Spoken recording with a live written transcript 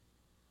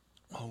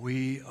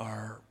We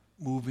are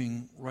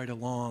moving right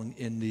along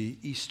in the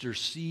Easter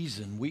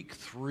season, week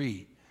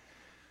three,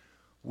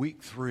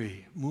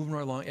 moving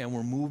right along, and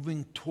we're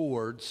moving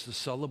towards the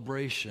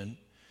celebration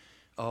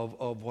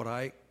of what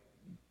I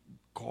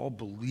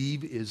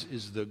believe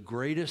is the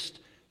greatest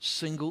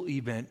single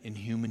event in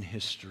human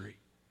history,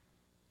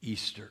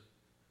 Easter.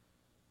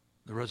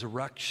 The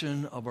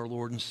resurrection of our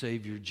Lord and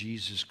Savior,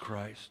 Jesus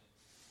Christ.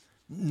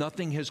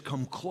 Nothing has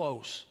come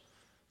close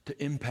to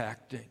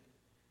impacting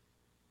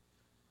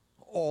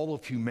all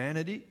of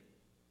humanity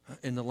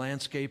in the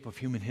landscape of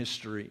human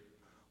history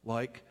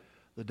like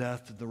the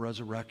death and the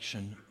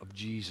resurrection of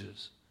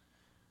Jesus.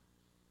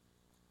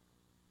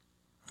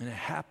 And it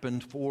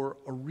happened for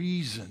a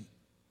reason.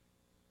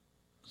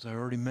 As I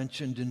already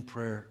mentioned in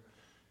prayer,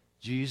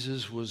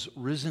 Jesus was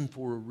risen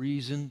for a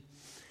reason,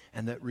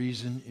 and that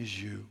reason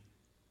is you.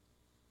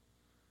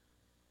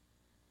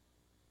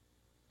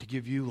 To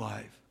give you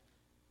life.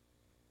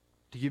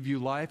 To give you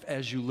life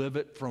as you live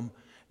it from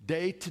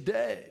day to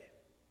day.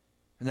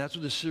 And that's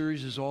what this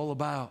series is all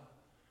about.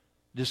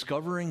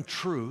 Discovering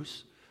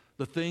truths,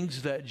 the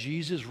things that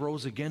Jesus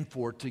rose again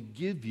for, to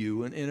give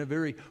you in a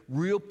very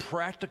real,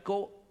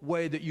 practical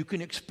way that you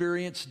can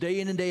experience day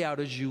in and day out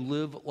as you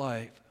live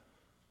life.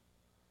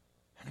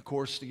 And of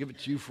course, to give it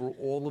to you for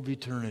all of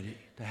eternity,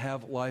 to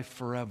have life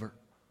forever.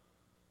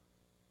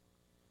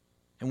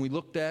 And we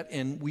looked at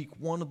in week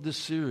one of this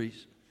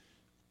series,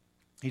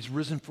 He's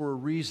risen for a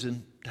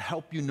reason, to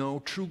help you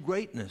know true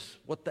greatness,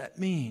 what that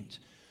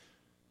means.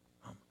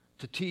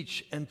 To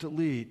teach and to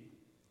lead.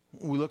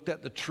 We looked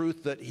at the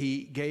truth that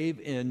He gave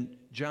in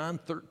John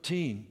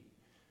 13,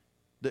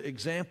 the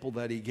example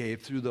that He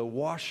gave through the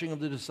washing of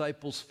the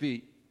disciples'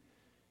 feet.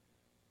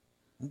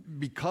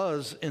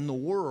 Because in the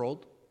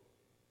world,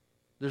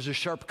 there's a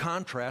sharp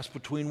contrast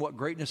between what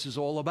greatness is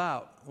all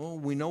about. Well,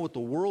 we know what the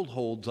world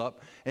holds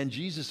up, and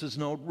Jesus says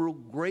no, real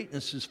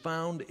greatness is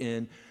found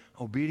in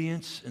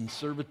obedience and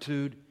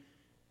servitude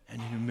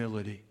and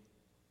humility.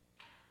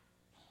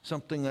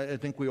 Something that I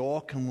think we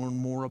all can learn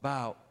more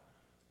about.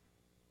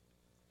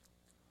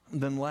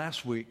 And then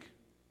last week,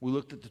 we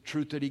looked at the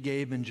truth that He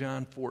gave in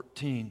John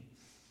 14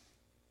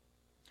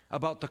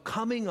 about the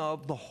coming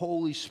of the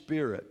Holy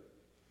Spirit,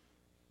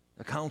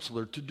 the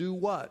Counselor, to do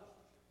what?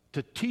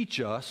 To teach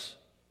us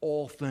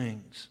all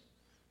things,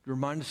 to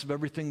remind us of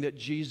everything that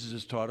Jesus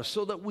has taught us,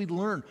 so that we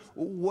learn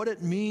what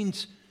it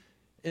means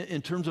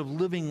in terms of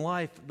living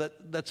life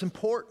that's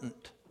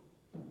important,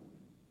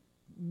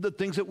 the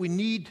things that we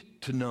need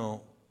to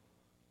know.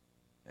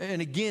 And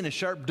again, a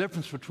sharp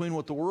difference between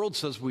what the world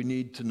says we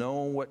need to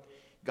know and what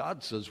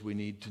God says we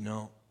need to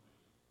know.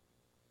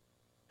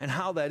 And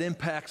how that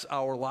impacts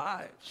our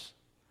lives.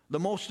 The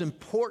most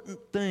important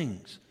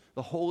things,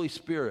 the Holy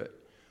Spirit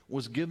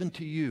was given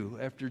to you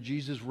after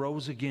Jesus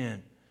rose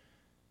again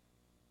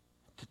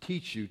to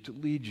teach you, to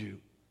lead you,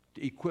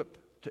 to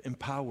equip, to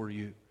empower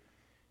you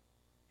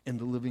in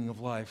the living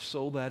of life,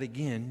 so that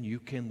again you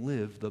can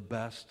live the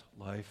best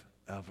life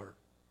ever.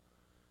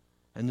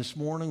 And this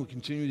morning we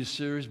continue this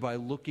series by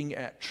looking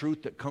at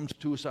truth that comes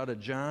to us out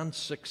of John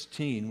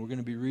 16. We're going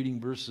to be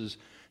reading verses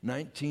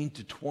 19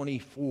 to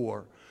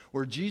 24,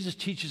 where Jesus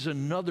teaches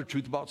another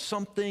truth about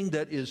something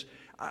that is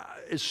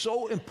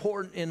so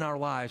important in our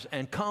lives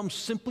and comes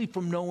simply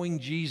from knowing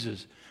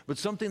Jesus, but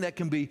something that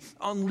can be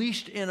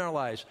unleashed in our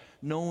lives,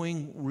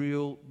 knowing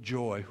real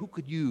joy. Who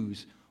could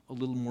use a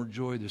little more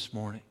joy this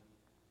morning?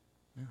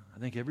 Yeah, I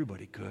think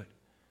everybody could.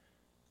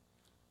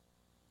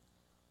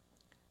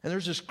 And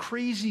there's this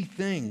crazy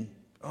thing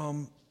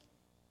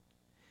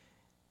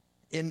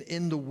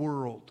in the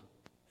world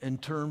in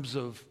terms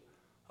of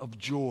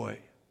joy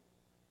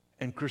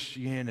and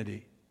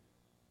Christianity.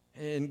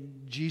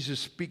 And Jesus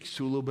speaks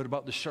to a little bit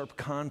about the sharp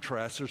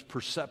contrast. There's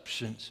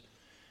perceptions.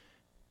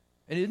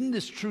 And isn't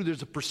this true?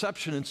 There's a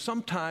perception, and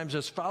sometimes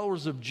as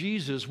followers of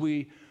Jesus,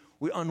 we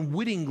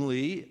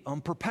unwittingly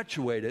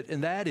perpetuate it.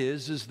 And that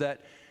is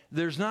that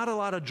there's not a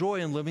lot of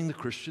joy in living the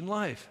Christian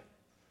life.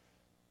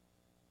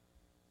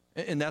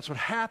 And that's what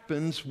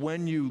happens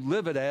when you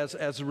live it as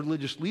the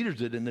religious leaders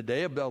did in the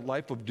day, a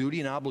life of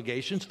duty and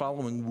obligations,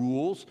 following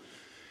rules.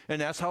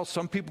 And that's how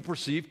some people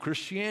perceive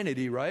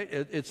Christianity, right?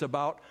 It's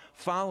about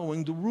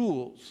following the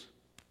rules.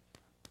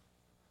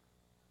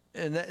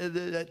 And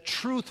that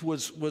truth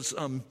was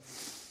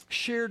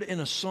shared in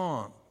a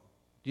song.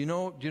 Do you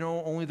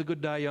know Only the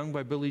Good Die Young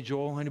by Billy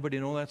Joel? Anybody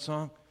know that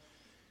song?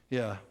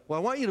 Yeah. Well,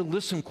 I want you to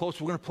listen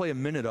close. We're going to play a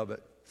minute of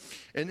it.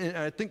 And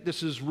I think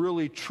this is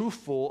really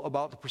truthful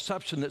about the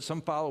perception that some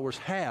followers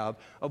have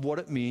of what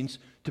it means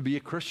to be a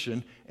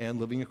Christian and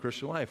living a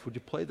Christian life. Would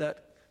you play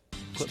that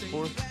clip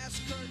for us?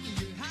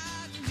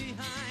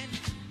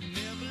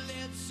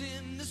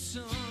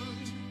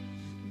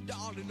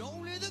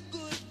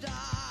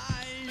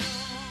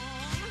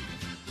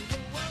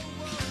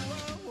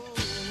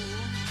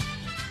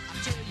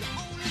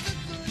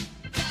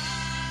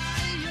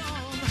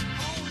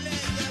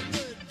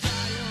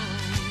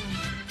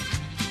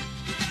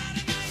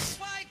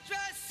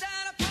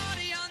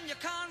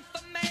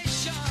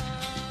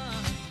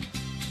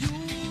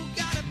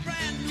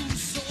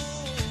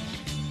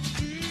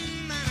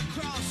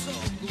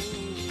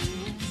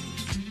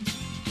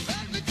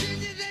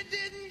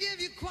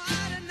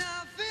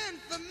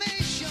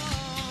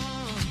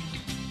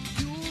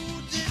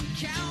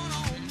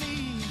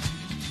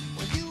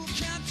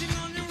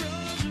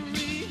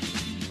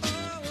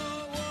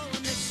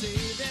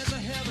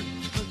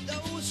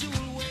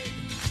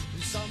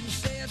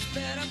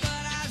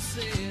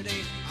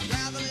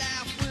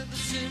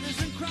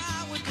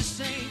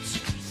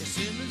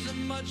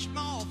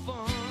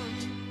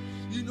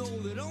 You know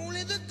that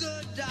only the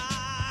good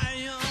die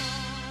young.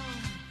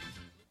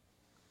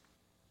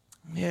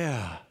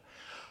 Yeah.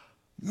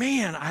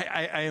 Man,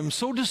 I am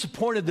so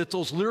disappointed that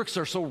those lyrics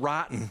are so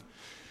rotten.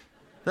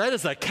 That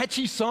is a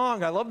catchy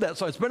song. I love that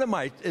song. It's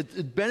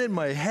been in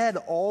my head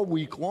all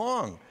week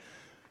long.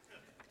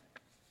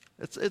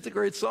 It's a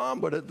great song,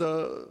 but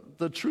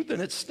the truth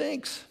in it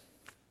stinks.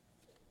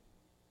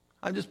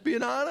 I'm just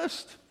being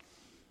honest.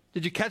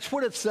 Did you catch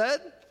what it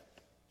said?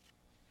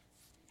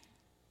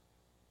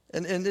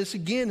 And this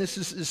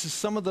is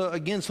some of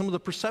the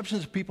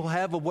perceptions people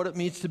have of what it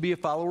means to be a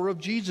follower of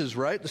Jesus,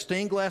 right? The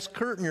stained glass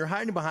curtain you're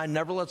hiding behind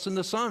never lets in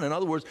the sun. In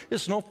other words,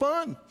 it's no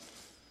fun.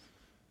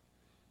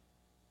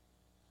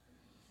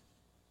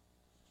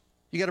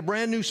 You got a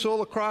brand new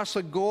soul across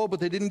a goal, but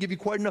they didn't give you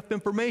quite enough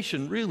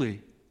information,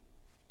 really.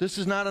 This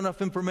is not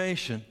enough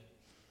information.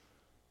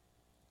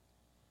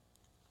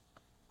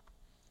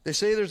 They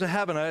say there's a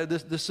heaven.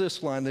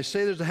 This line. They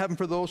say there's a heaven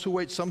for those who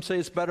wait. Some say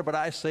it's better, but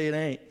I say it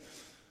ain't.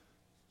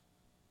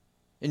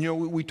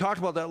 And we talked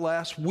about that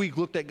last week,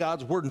 looked at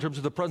God's Word in terms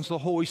of the presence of the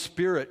Holy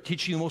Spirit,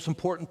 teaching you the most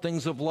important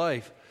things of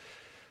life.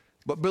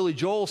 But Billy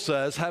Joel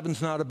says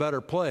heaven's not a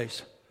better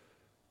place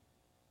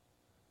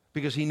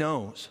because he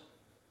knows.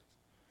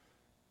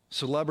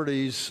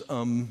 Celebrities,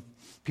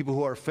 people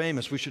who are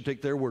famous, we should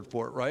take their word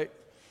for it, right?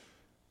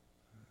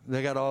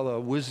 They got all the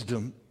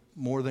wisdom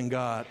more than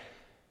God.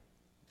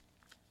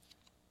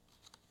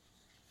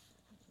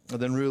 And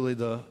then really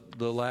the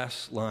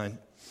last line.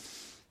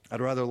 I'd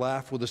rather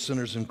laugh with the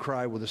sinners than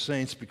cry with the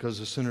saints because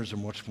the sinners are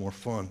much more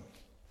fun.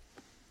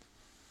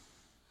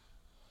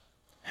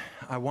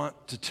 I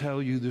want to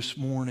tell you this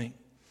morning,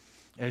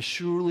 as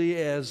surely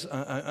as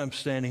I'm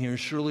standing here, as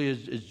surely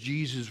as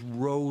Jesus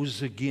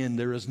rose again,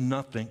 there is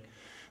nothing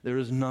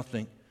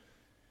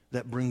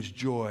that brings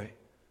joy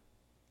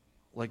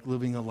like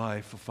living a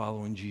life of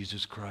following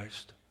Jesus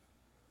Christ.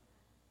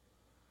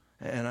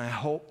 And I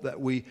hope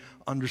that we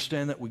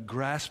understand that, we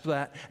grasp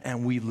that,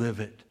 and we live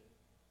it.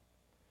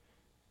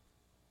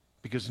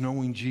 Because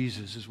knowing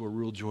Jesus is where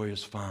real joy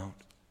is found.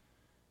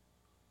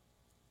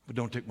 But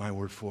don't take my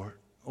word for it.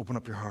 Open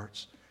up your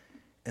hearts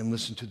and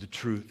listen to the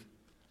truth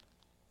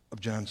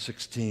of John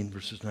 16,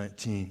 verses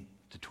 19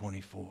 to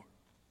 24.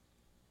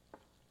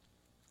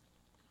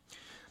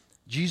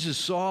 Jesus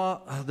saw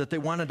that they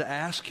wanted to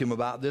ask him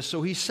about this,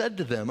 so he said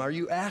to them, "Are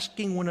you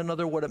asking one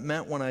another what it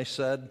meant when I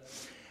said,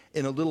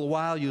 'In a little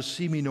while you'll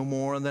see me no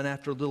more, and then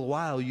after a little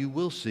while you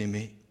will see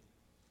me'?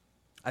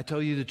 I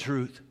tell you the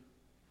truth.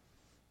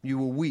 You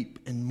will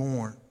weep and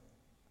mourn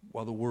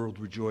while the world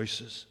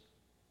rejoices.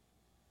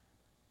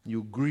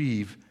 You'll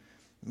grieve,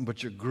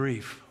 but your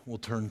grief will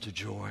turn to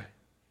joy.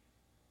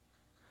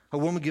 A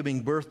woman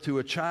giving birth to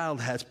a child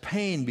has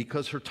pain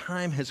because her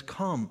time has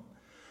come.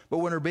 But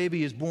when her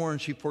baby is born,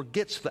 she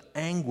forgets the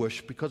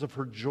anguish because of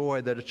her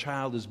joy that a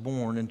child is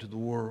born into the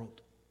world.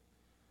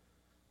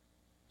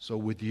 So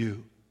with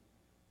you,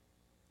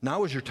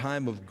 now is your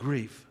time of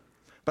grief,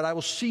 but I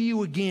will see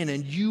you again,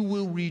 and you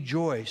will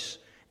rejoice,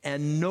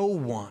 and no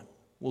one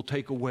will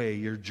take away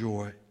your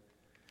joy.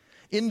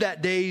 In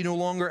that day, you no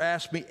longer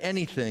ask me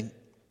anything.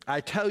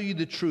 I tell you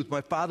the truth. My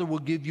Father will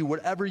give you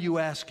whatever you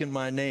ask in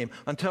my name.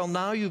 Until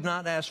now, you've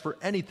not asked for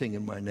anything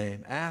in my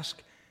name.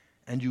 Ask,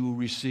 and you will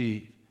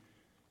receive,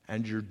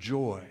 and your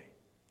joy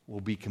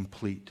will be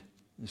complete."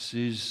 This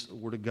is the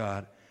Word of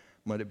God.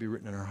 Might it be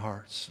written in our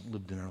hearts and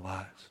lived in our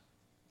lives.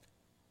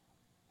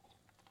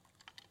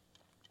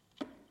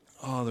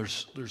 Oh,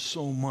 there's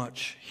so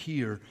much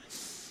here.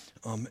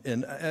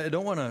 And I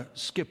don't want to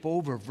skip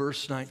over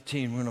verse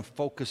 19. We're going to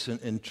focus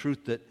in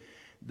truth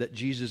that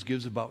Jesus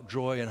gives about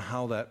joy and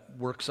how that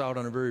works out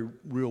in a very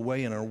real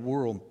way in our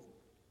world.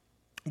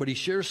 But he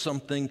shares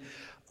something.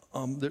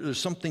 There's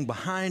something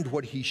behind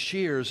what he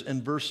shares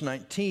in verse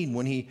 19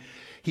 when he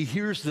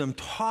hears them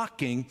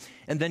talking,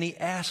 and then he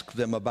asks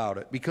them about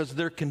it because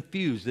they're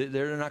confused.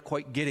 They're not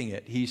quite getting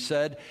it. He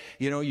said,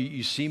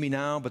 you see me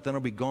now, but then I'll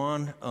be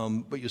gone,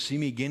 but you'll see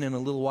me again in a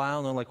little while.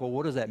 And they're like, well,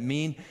 what does that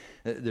mean?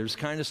 There's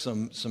kind of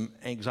some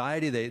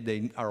anxiety.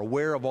 They are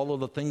aware of all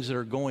of the things that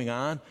are going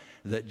on,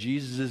 that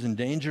Jesus is in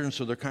danger, and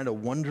so they're kind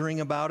of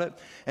wondering about it.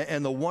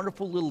 And the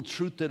wonderful little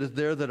truth that is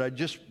there that I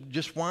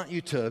just want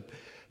you to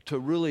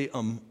really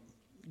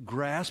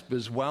grasp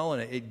as well,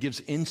 and it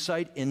gives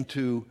insight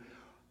into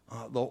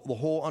the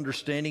whole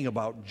understanding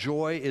about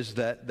joy, is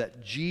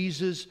that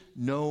Jesus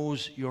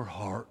knows your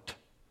heart.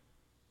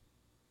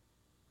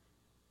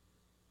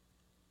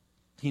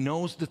 He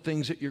knows the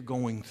things that you're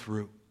going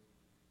through.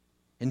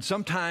 And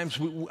sometimes,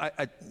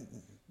 I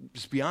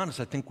just be honest,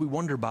 I think we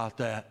wonder about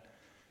that,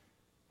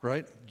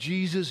 right?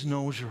 Jesus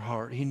knows your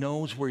heart. He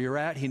knows where you're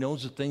at. He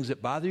knows the things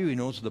that bother you. He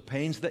knows the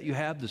pains that you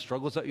have, the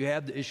struggles that you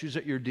have, the issues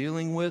that you're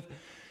dealing with.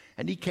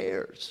 And he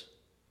cares.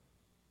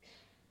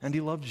 And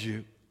he loves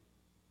you.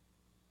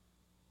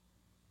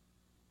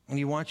 And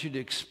he wants you to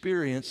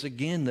experience,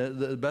 again,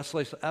 the best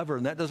life ever.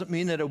 And that doesn't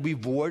mean that it will be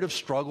void of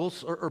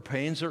struggles or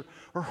pains or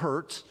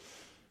hurts.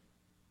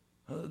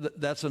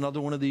 That's another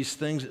one of these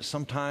things that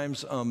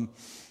sometimes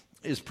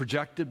is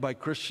projected by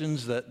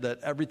Christians that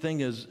everything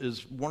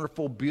is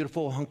wonderful,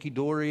 beautiful,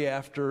 hunky-dory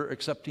after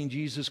accepting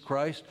Jesus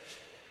Christ,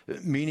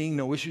 meaning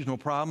no issues, no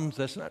problems.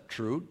 That's not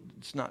true.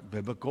 It's not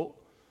biblical.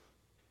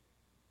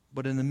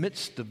 But in the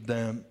midst of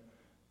them,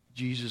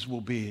 Jesus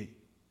will be.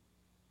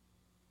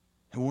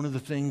 And one of the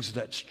things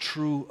that's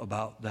true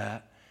about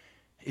that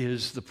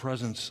is the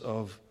presence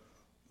of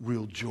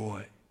real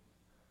joy.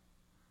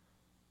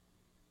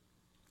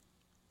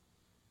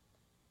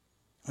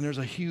 And there's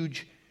a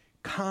huge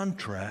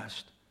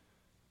contrast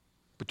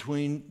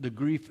between the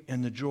grief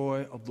and the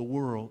joy of the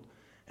world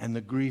and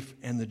the grief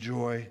and the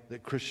joy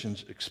that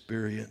Christians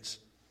experience.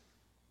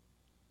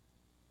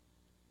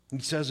 He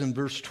says in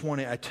verse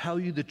 20, I tell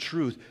you the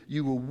truth,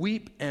 you will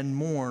weep and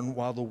mourn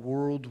while the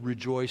world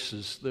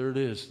rejoices. There it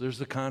is. There's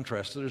the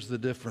contrast. There's the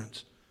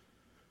difference.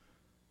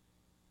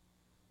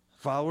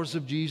 Followers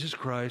of Jesus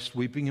Christ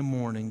weeping and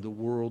mourning, the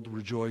world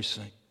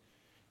rejoicing.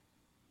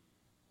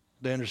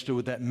 They understood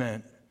what that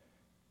meant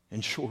in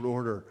short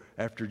order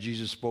after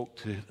Jesus spoke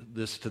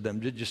this to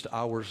them, just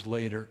hours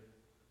later.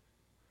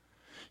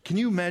 Can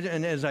you imagine,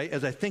 and as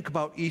I think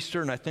about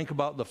Easter and I think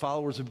about the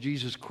followers of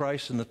Jesus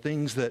Christ and the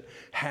things that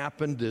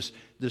happened, this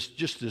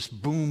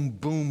boom,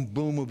 boom,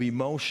 boom of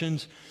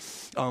emotions.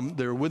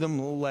 They were with him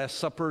the Last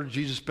Supper.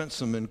 Jesus spent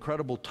some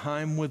incredible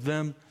time with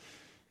them.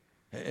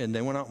 And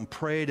they went out and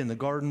prayed in the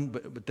garden,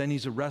 but then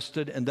he's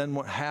arrested. And then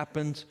what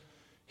happens?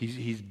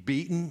 He's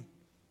beaten,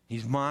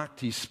 he's mocked,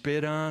 he's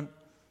spit on.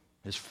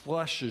 His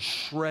flesh is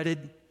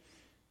shredded.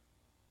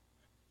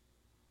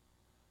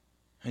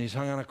 And he's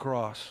hung on a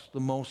cross, the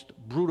most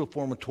brutal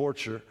form of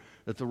torture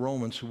that the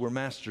Romans, who were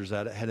masters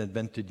at it, had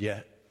invented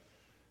yet.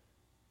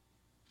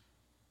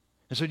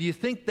 And so do you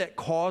think that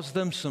caused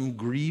them some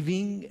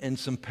grieving and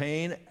some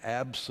pain?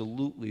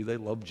 Absolutely. They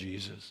loved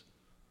Jesus.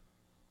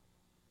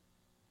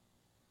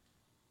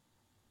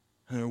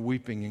 And they're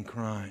weeping and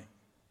crying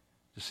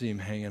to see him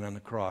hanging on the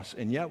cross.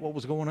 And yet, what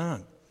was going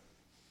on?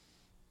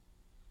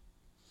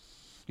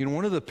 You know,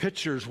 one of the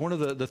pictures, one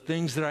of the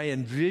things that I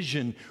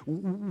envision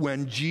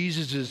when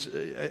Jesus is,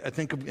 I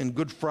think of in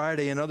Good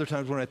Friday and other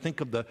times when I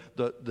think of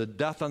the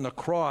death on the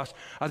cross,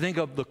 I think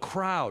of the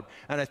crowd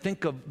and I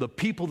think of the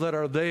people that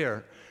are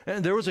there.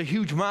 And there was a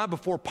huge mob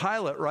before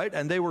Pilate, right?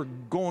 And they were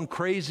going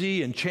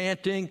crazy and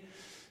chanting,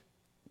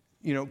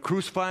 you know,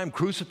 crucify him,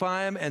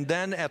 crucify him. And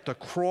then at the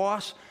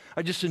cross,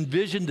 I just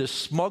envisioned this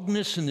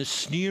smugness and this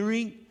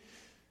sneering.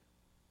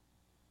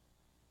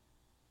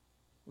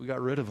 We got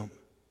rid of him.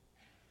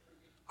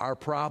 Our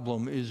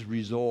problem is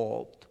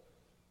resolved.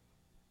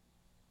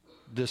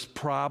 This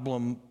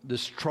problem,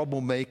 this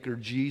troublemaker,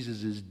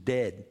 Jesus, is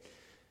dead.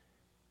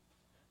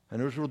 And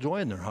there was real joy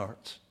in their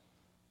hearts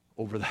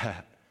over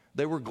that.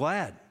 They were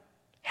glad,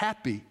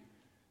 happy,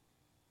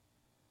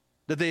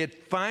 that they had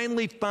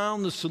finally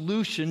found the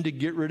solution to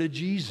get rid of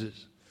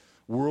Jesus.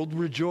 World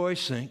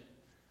rejoicing.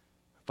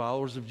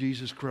 Followers of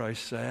Jesus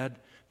Christ, sad,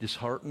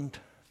 disheartened,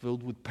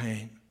 filled with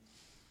pain.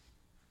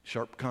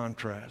 Sharp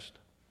contrast.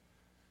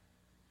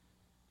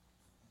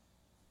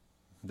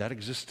 That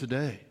exists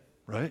today,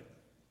 right?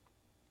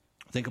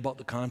 Think about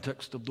the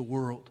context of the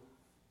world.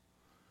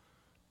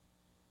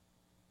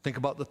 Think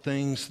about the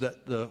things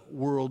that the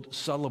world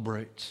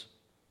celebrates,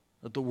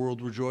 that the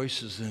world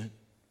rejoices in.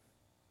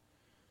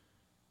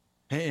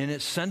 And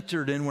it's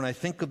centered in, when I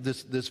think of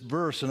this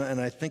verse, and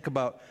I think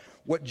about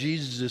what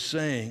Jesus is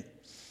saying,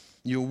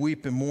 you'll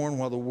weep and mourn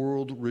while the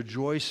world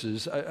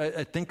rejoices.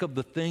 I think of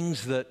the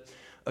things that,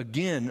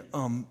 again,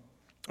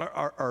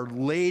 are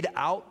laid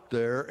out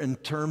there in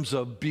terms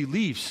of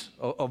beliefs,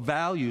 of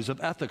values, of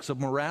ethics, of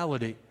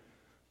morality,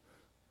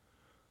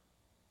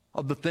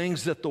 of the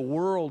things that the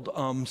world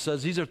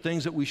says these are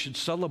things that we should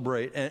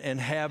celebrate and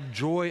have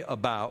joy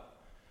about.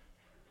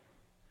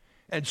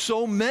 And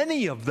so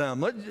many of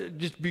them, let's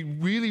just be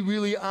really,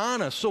 really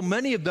honest, so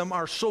many of them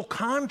are so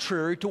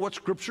contrary to what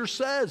Scripture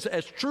says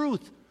as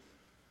truth.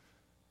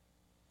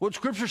 What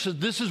Scripture says,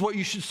 this is what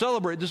you should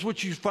celebrate. This is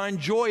what you find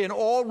joy in,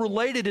 all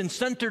related and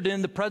centered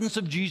in the presence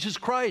of Jesus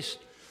Christ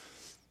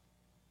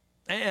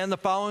and the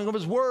following of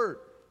His Word.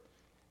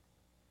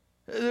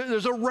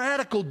 There's a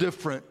radical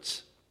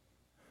difference.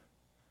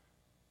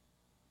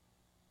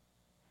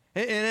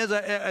 And as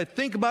I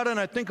think about it, and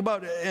I think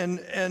about it,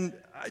 and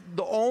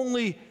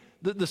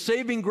the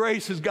saving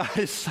grace is God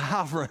is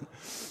sovereign.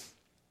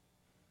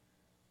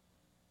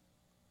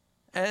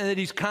 And that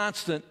He's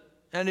constant,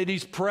 and that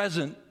He's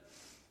present.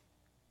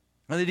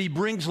 And that He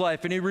brings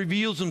life and He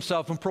reveals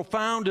Himself in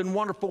profound and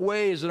wonderful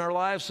ways in our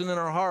lives and in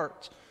our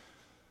hearts.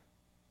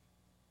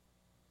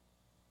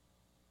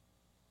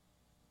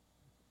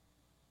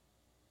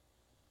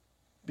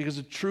 Because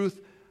the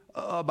truth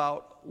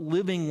about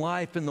living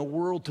life in the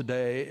world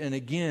today, and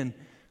again,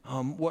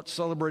 what's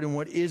celebrated and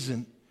what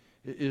isn't,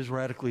 is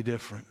radically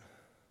different.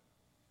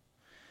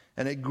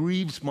 And it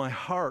grieves my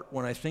heart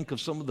when I think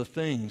of some of the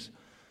things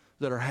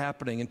that are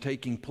happening and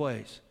taking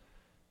place.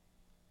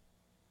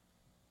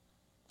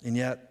 And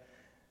yet,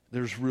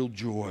 there's real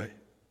joy.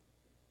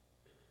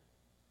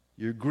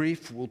 Your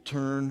grief will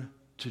turn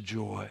to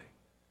joy.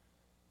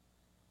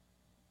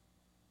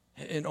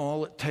 And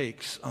all it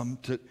takes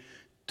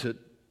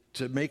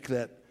to make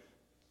that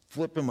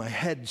flip in my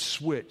head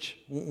switch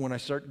when I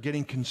start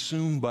getting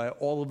consumed by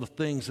all of the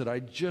things that I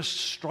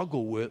just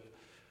struggle with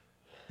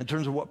in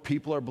terms of what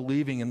people are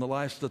believing and the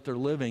lives that they're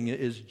living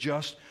is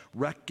just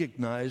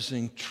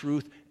recognizing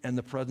truth and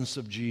the presence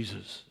of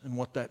Jesus and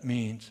what that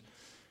means.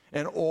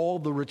 And all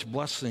the rich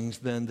blessings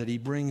then that he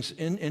brings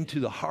into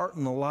the heart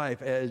and the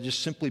life as just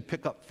simply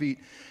pick up feet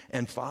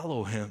and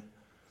follow him.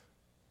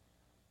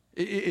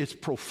 It's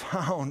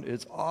profound.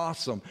 It's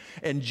awesome.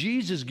 And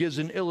Jesus gives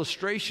an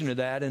illustration of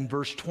that in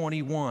verse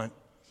 21.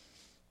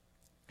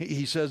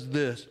 He says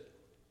this,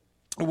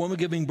 a woman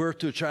giving birth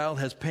to a child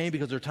has pain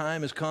because her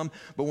time has come,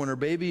 but when her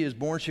baby is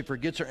born, she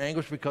forgets her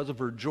anguish because of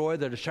her joy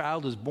that a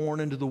child is born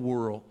into the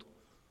world.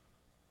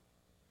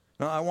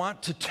 Now, I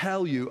want to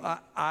tell you,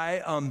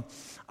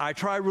 I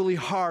try really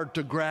hard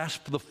to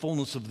grasp the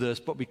fullness of this,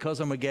 but because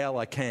I'm a gal,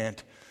 I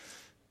can't.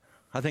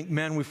 I think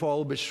men, we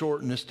fall a bit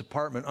short in this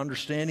department,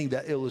 understanding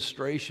that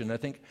illustration. I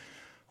think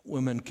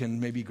women can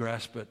maybe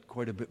grasp it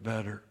quite a bit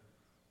better.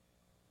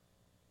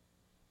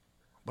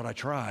 But I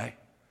try.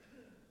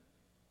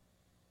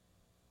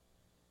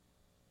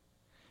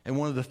 And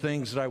one of the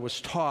things that I was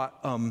taught,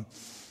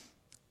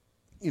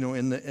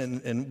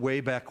 in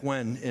way back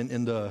when,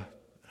 in the,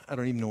 I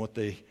don't even know what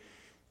they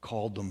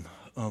called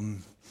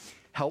them,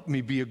 Help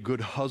Me Be a Good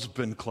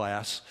Husband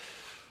class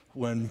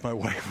when my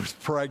wife was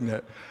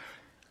pregnant.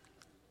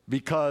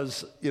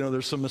 Because,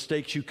 there's some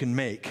mistakes you can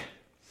make.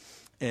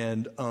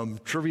 And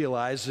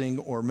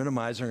trivializing or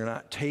minimizing or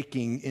not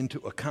taking into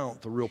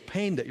account the real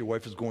pain that your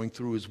wife is going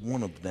through is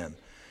one of them.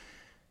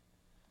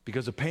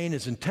 Because the pain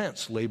is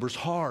intense. Labor's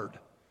hard.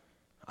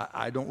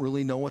 I don't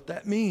really know what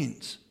that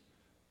means.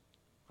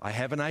 I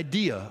have an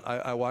idea.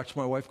 I watched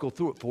my wife go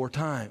through it 4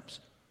 times.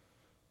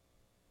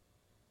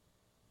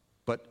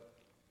 But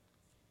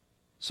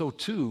so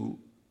too,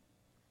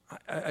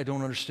 I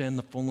don't understand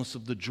the fullness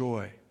of the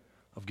joy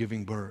of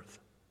giving birth.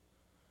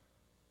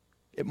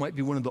 It might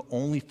be one of the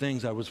only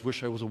things I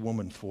wish I was a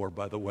woman for,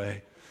 by the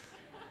way.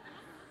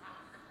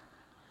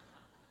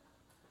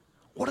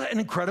 What an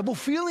incredible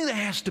feeling that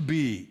has to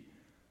be.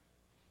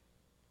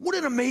 What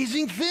an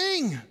amazing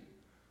thing.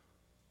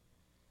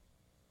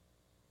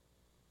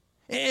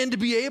 And to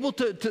be able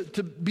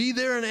to be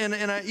there,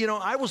 and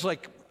I was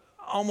like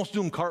almost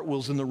doing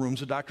cartwheels in the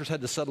rooms. The doctors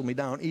had to settle me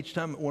down each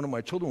time one of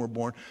my children were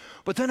born.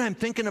 But then I'm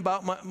thinking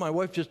about my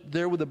wife just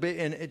there with a baby,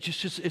 and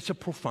it's a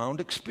profound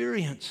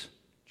experience.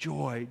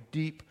 Joy,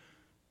 deep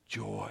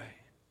joy.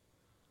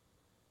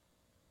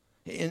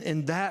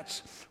 And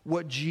that's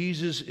what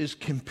Jesus is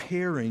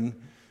comparing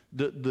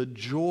the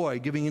joy,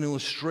 giving an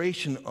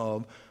illustration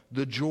of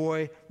the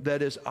joy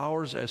that is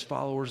ours as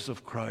followers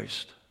of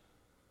Christ.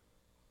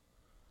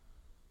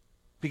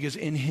 Because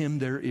in him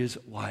there is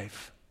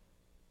life.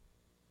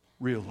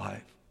 Real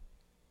life.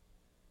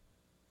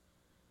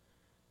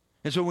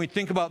 And so when we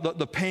think about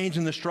the pains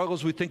and the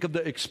struggles, we think of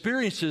the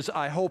experiences,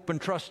 I hope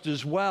and trust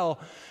as well,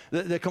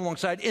 that come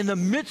alongside in the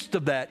midst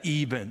of that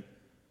even.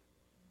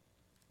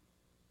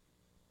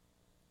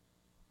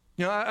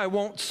 I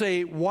won't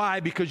say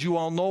why because you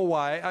all know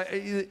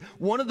why.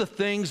 One of the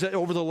things that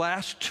over the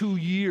last 2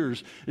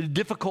 years, a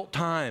difficult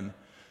time,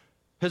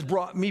 has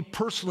brought me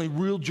personally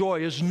real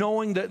joy is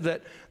knowing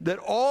that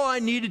all I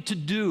needed to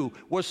do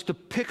was to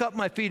pick up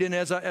my feet, and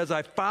as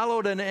I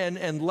followed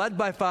and led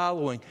by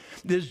following,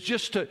 is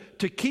just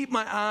to keep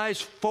my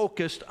eyes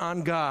focused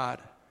on God,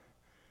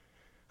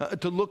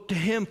 to look to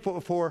him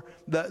for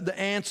the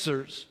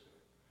answers,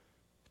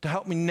 to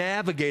help me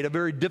navigate a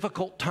very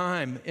difficult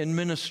time in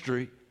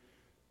ministry.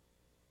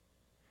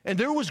 And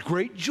there was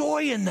great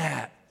joy in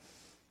that.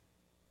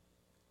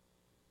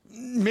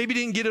 Maybe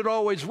didn't get it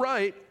always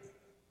right.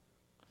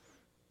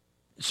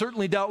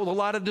 Certainly dealt with a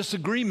lot of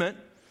disagreement.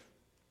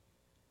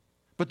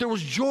 But there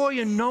was joy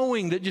in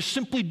knowing that just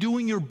simply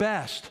doing your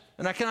best,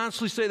 and I can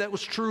honestly say that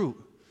was true,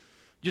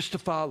 just to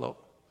follow.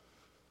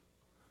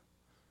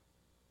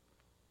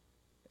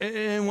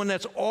 And when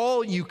that's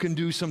all you can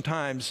do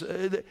sometimes,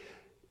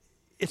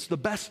 it's the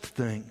best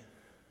thing.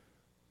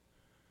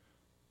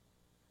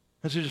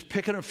 And so just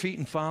picking up feet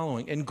and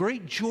following. And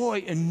great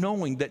joy in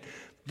knowing that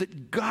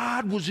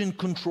God was in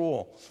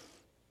control.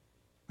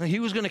 And he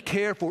was going to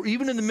care for,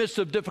 even in the midst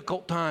of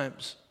difficult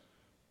times.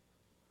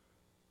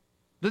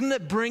 Doesn't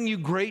that bring you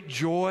great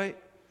joy?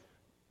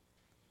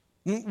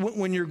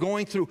 When you're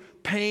going through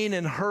pain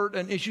and hurt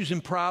and issues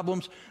and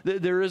problems,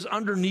 there is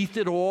underneath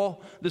it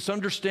all this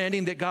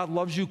understanding that God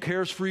loves you,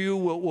 cares for you,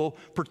 will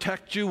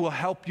protect you, will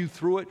help you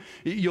through it.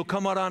 You'll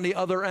come out on the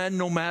other end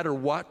no matter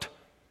what.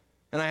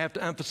 And I have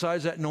to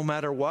emphasize that no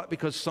matter what,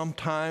 because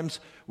sometimes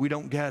we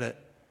don't get it.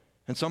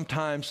 And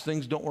sometimes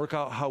things don't work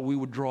out how we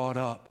would draw it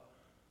up.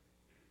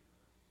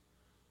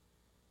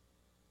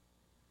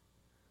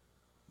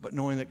 But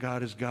knowing that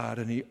God is God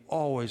and he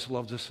always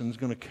loves us and is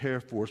going to care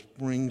for us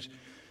brings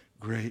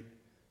great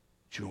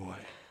joy.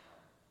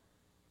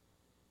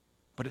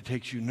 But it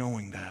takes you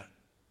knowing that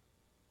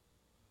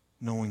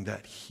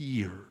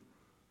here,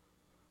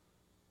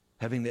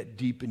 having that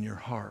deep in your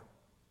heart.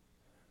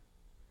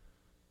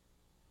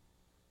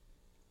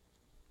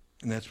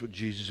 And that's what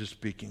Jesus is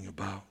speaking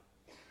about.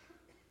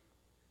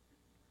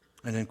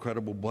 An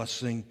incredible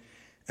blessing,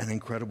 an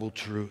incredible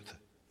truth.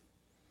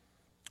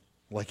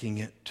 Liking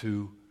it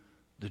to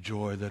the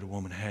joy that a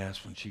woman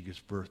has when she gives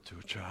birth to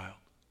a child.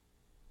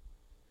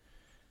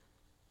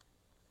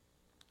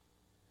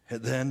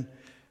 And then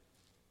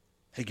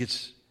it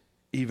gets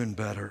even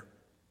better.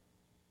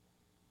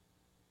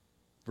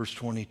 Verse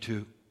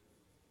 22.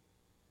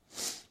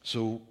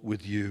 So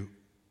with you,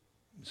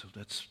 so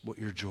that's what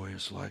your joy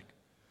is like.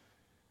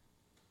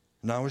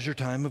 Now is your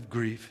time of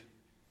grief.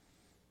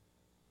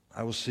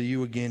 I will see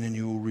you again and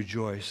you will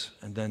rejoice.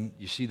 And then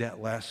you see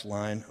that last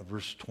line of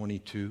verse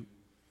 22.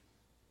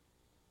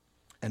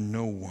 And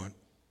no one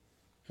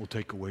will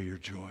take away your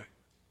joy.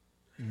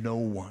 No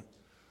one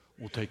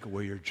will take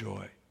away your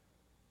joy.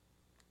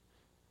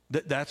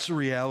 That's the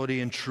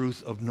reality and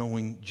truth of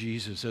knowing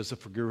Jesus as the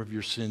forgiver of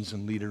your sins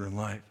and leader in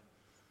life.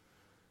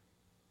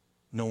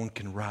 No one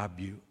can rob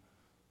you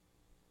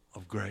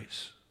of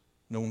grace.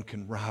 No one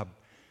can rob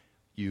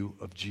you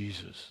of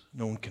Jesus.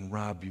 No one can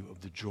rob you of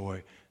the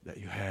joy that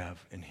you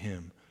have in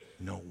him.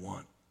 No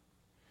one.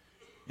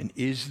 And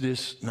is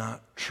this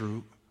not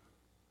true?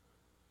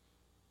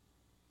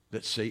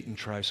 That Satan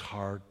tries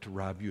hard to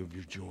rob you of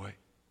your joy?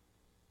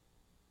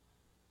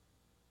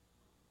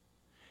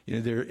 You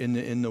know, there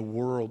in the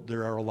world,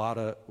 there are a lot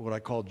of what I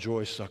call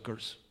joy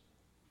suckers.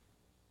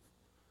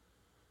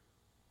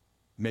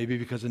 Maybe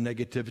because of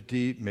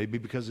negativity, maybe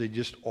because they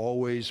just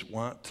always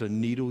want to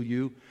needle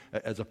you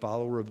as a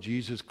follower of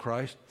Jesus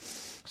Christ.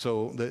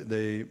 So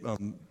they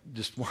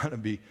just want to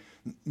be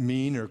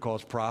mean or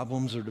cause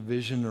problems or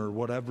division or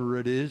whatever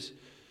it is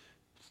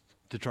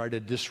to try to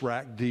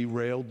distract,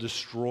 derail,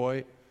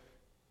 destroy,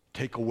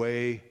 take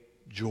away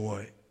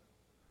joy.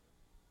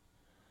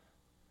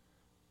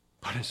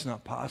 But it's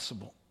not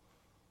possible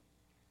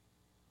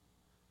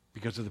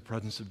because of the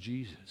presence of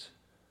Jesus.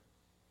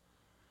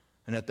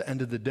 And at the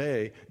end of the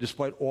day,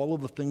 despite all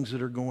of the things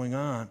that are going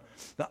on,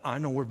 I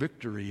know where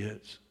victory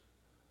is.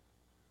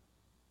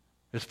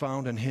 It's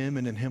found in him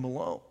and in him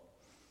alone.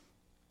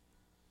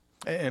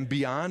 And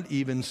beyond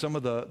even some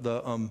of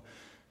the I'm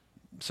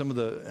just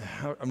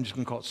going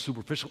to call it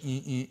superficial.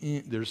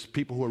 There's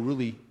people who are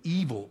really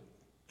evil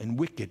and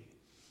wicked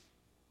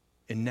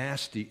and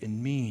nasty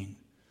and mean,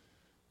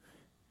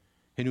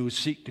 and who would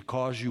seek to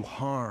cause you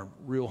harm,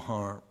 real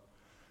harm.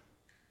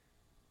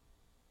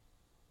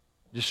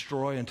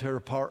 Destroy and tear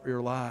apart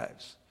your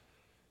lives.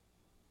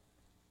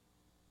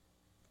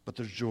 But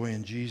there's joy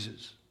in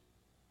Jesus.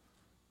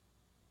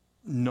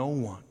 No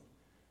one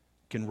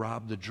can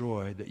rob the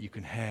joy that you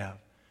can have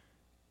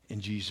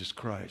in Jesus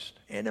Christ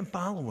and in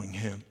following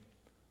him.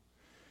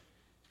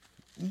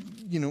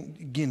 You know,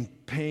 again,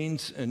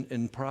 pains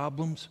and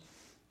problems.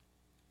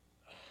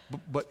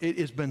 But it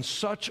has been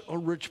such a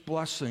rich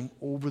blessing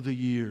over the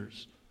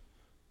years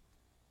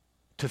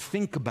to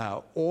think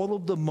about all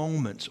of the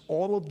moments,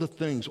 all of the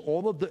things,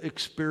 all of the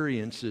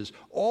experiences,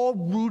 all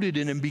rooted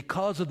in and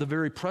because of the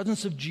very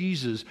presence of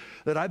Jesus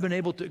that I've been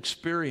able to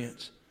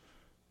experience.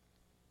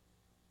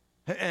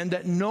 And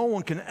that no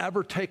one can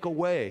ever take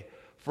away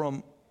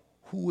from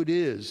who it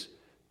is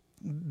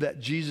that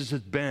Jesus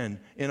has been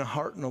in a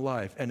heart and a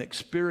life and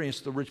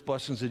experienced the rich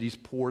blessings that he's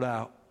poured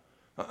out.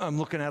 I'm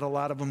looking at a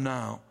lot of them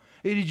now.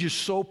 It is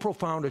just so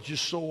profound. It's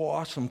just so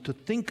awesome to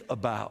think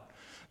about.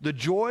 The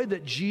joy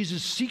that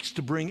Jesus seeks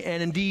to bring,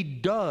 and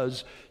indeed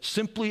does,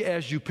 simply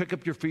as you pick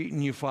up your feet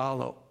and you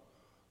follow.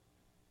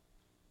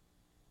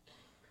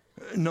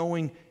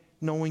 Knowing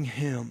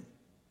him.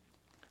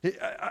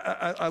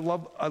 I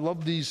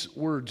love these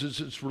words.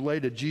 It's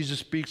related. Jesus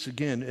speaks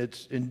again.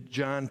 It's in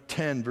John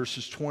 10,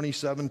 verses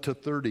 27 to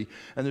 30.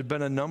 And there have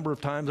been a number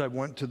of times I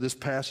went to this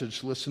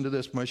passage. Listen to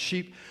this. My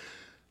sheep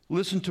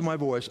listen to my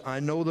voice.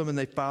 I know them and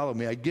they follow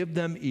me. I give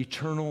them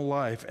eternal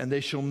life and they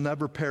shall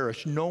never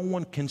perish. No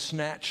one can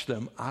snatch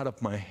them out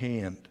of my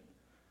hand.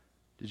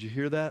 Did you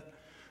hear that?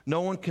 No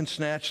one can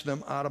snatch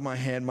them out of my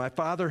hand. My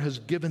Father has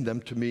given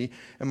them to me,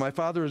 and my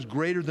Father is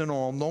greater than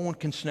all. No one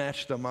can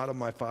snatch them out of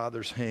my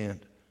Father's hand.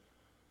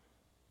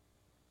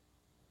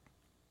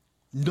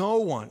 No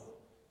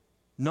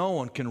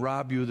one can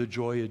rob you of the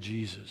joy of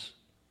Jesus.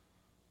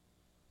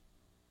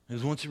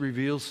 Because once he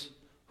reveals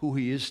who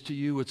he is to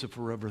you, it's a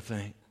forever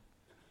thing.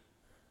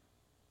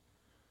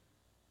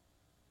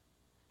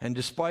 And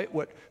despite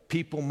what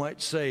people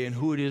might say and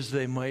who it is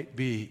they might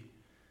be,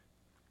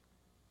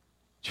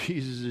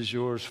 Jesus is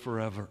yours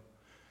forever.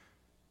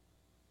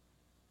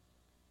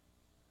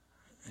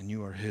 And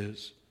you are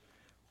his.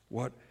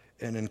 What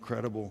an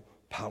incredible,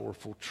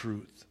 powerful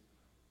truth.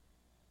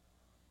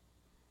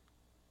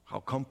 How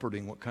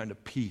comforting, what kind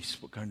of peace,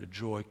 what kind of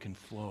joy can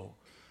flow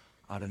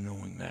out of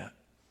knowing that.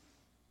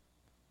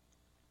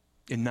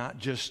 And not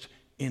just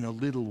in a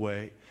little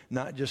way,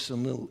 not just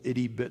in little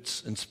itty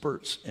bits and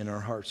spurts in our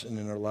hearts and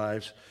in our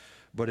lives,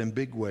 but in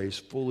big ways,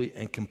 fully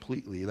and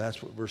completely.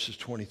 That's what verses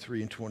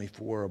 23 and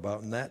 24 are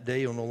about. And that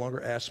day you'll no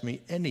longer ask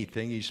me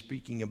anything. He's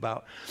speaking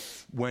about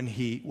when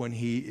he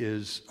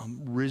is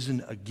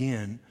risen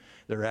again.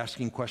 They're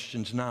asking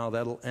questions now.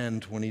 That'll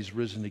end when he's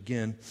risen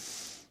again.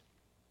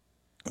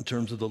 In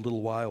terms of the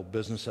little while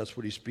business, that's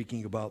what he's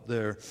speaking about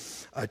there.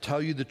 I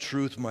tell you the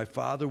truth, my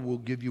Father will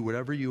give you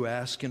whatever you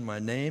ask in my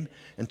name.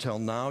 Until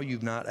now,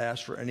 you've not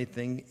asked for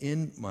anything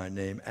in my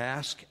name.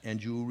 Ask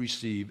and you will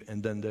receive.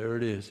 And then there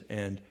it is.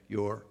 And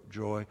your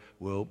joy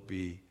will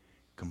be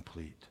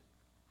complete.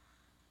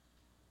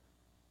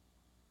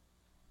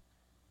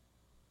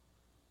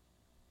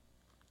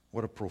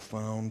 What a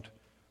profound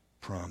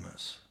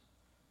promise.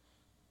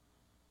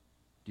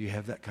 Do you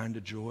have that kind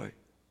of joy?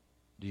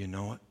 Do you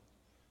know it?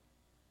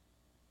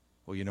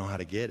 Well, you know how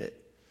to get it.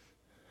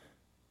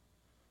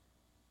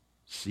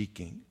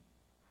 Seeking.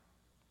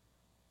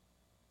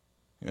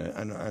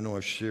 I know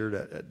I've shared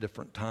at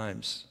different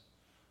times.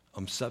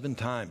 7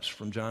 times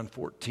from John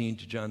 14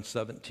 to John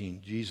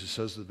 17, Jesus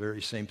says the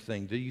very same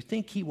thing. Do you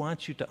think he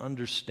wants you to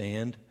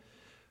understand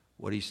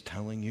what he's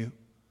telling you?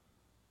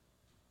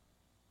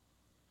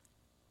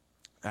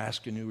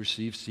 Ask and you'll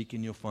receive, seek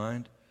and you'll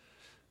find.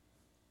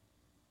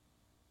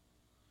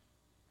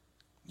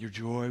 Your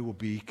joy will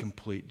be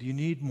complete. Do you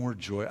need more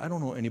joy? I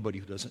don't know anybody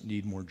who doesn't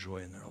need more joy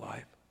in their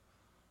life.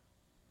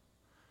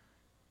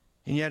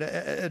 And yet,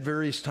 at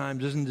various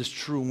times, isn't this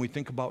true? When we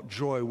think about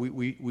joy,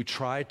 we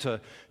try to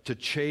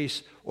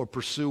chase or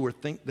pursue or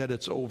think that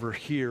it's over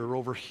here,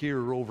 over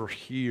here, over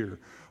here,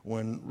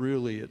 when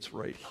really it's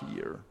right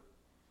here.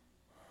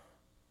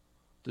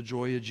 The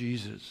joy of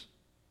Jesus,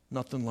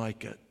 nothing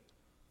like it.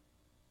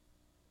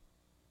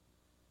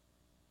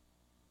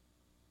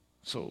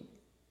 So,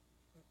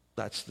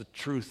 that's the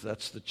truth,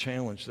 that's the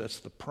challenge, that's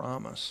the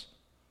promise.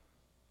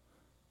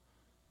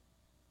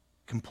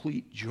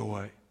 Complete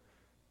joy.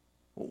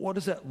 Well, what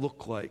does that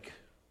look like?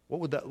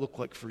 What would that look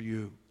like for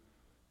you?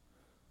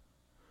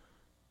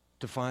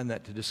 To find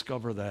that, to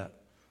discover that,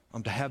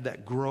 to have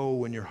that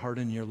grow in your heart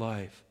and your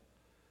life.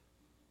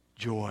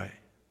 Joy.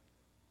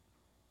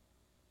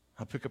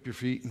 I'll pick up your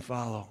feet and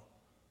follow.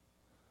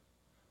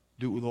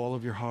 Do it with all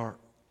of your heart.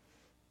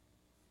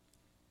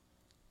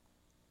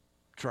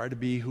 Try to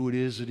be who it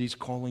is that he's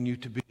calling you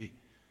to be.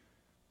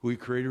 Who he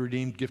created,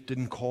 redeemed, gifted,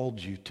 and called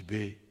you to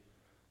be.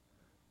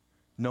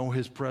 Know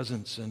his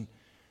presence, and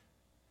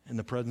in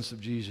the presence of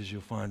Jesus,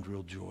 you'll find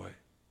real joy.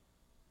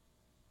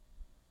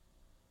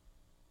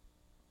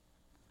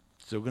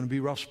 Still going to be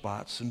rough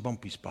spots and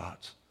bumpy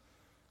spots.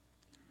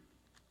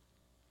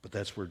 But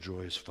that's where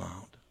joy is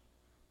found.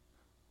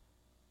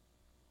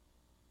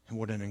 And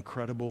what an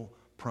incredible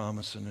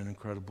promise and an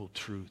incredible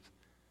truth.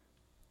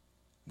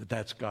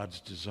 That's God's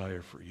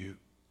desire for you.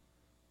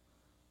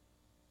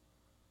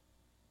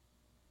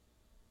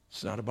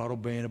 It's not about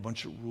obeying a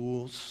bunch of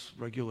rules,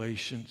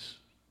 regulations.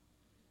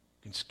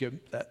 You can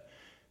skip that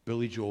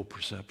Billy Joel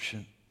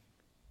perception.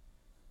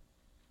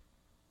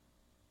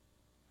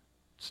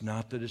 It's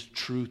not that his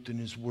truth and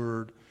his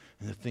word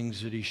and the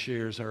things that he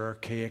shares are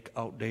archaic,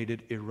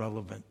 outdated,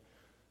 irrelevant,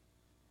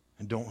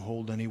 and don't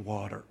hold any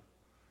water.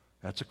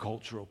 That's a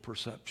cultural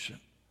perception.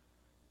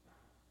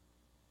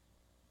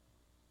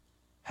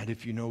 And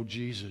if you know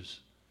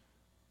Jesus,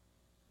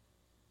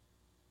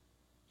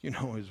 you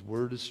know his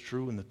word is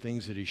true and the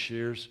things that he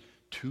shares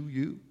to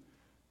you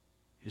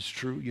is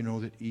true. You know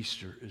that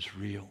Easter is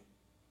real.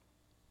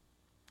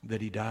 That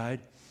he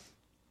died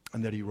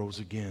and that he rose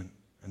again.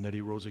 And that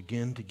he rose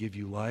again to give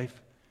you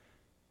life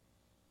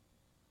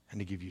and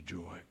to give you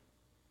joy.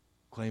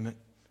 Claim it,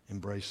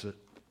 embrace it,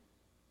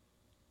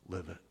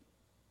 live it.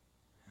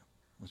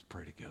 Let's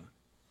pray together.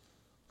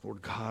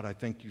 Lord God, I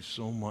thank you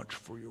so much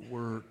for your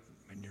word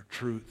and your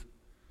truth.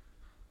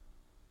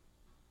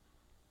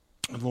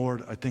 And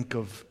Lord, I think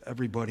of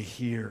everybody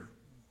here.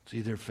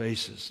 See their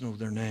faces, know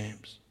their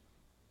names.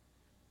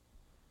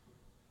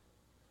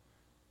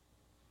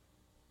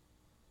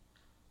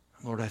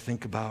 Lord, I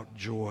think about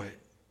joy.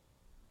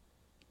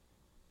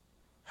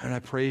 And I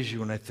praise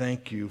you and I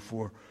thank you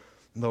for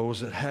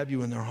those that have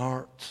you in their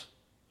hearts,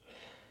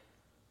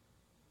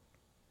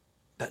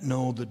 that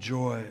know the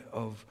joy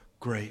of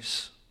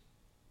grace,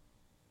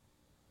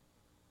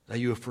 that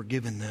you have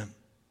forgiven them.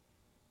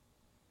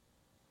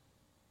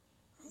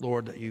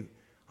 Lord, that you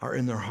are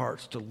in their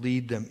hearts to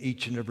lead them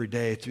each and every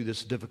day through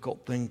this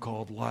difficult thing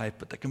called life,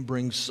 but that can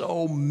bring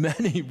so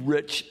many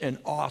rich and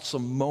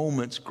awesome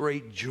moments,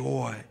 great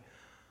joy.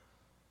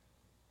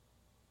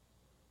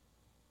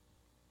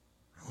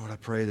 Lord, I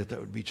pray that that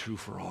would be true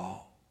for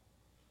all.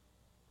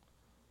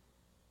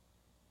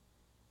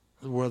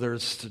 Whether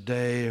it's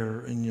today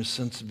or in your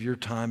sense of your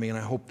timing, and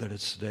I hope that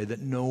it's today, that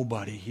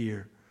nobody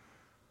here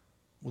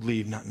will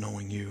leave not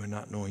knowing you and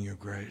not knowing your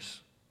grace.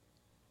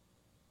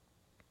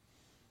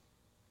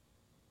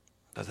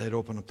 That they'd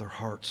open up their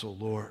hearts, oh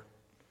Lord,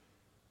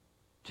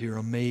 to your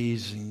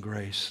amazing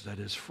grace that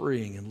is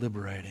freeing and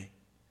liberating,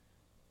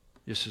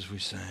 just as we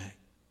sang.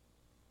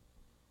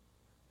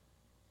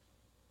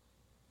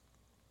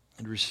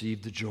 And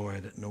receive the joy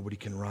that nobody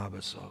can rob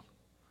us of.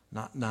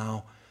 Not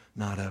now,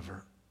 not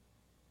ever.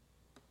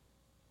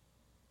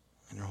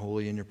 In your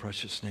holy and your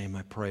precious name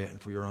I pray it, and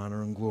for your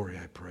honor and glory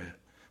I pray it.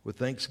 With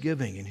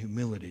thanksgiving and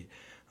humility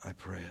I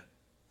pray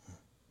it.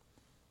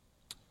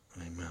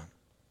 Amen.